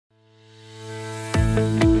Hey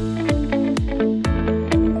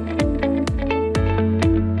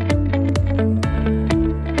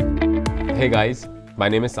guys, my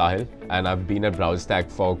name is Sahil and I've been at BrowserStack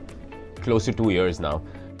for close to 2 years now.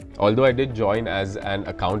 Although I did join as an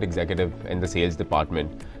account executive in the sales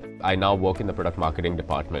department, I now work in the product marketing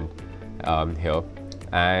department here.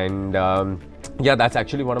 And yeah, that's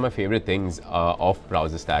actually one of my favorite things of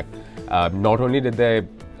BrowserStack. Not only did they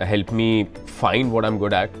help me find what I'm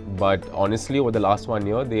good at, but honestly, over the last 1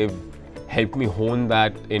 year, they've helped me hone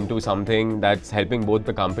that into something that's helping both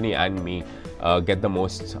the company and me get the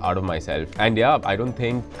most out of myself. And yeah, I don't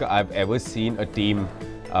think I've ever seen a team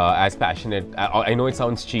as passionate. I know it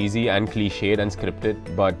sounds cheesy and cliched and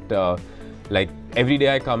scripted, but like every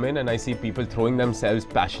day I come in and I see people throwing themselves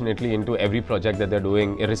passionately into every project that they're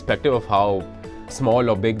doing, irrespective of how small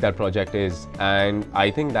or big that project is. And I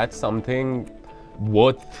think that's something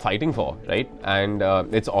worth fighting for, right? And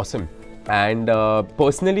it's awesome. And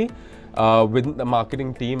personally, with the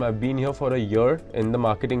marketing team, I've been here for a year in the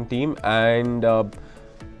marketing team, and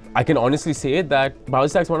I can honestly say that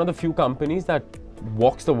BrowserStack is one of the few companies that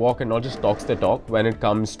walks the walk and not just talks the talk when it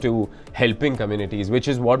comes to helping communities, which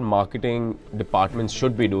is what marketing departments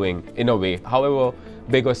should be doing in a way, however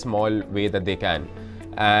big or small way that they can.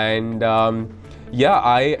 And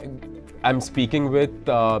yeah, I'm speaking with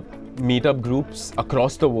meetup groups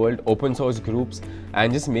across the world, open source groups,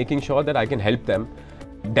 and just making sure that I can help them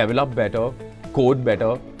develop better, code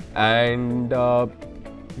better, and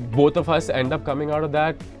both of us end up coming out of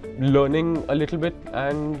that learning a little bit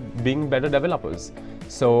and being better developers.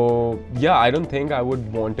 So yeah, I don't think I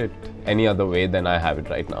would want it any other way than I have it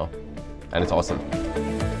right now, and it's awesome.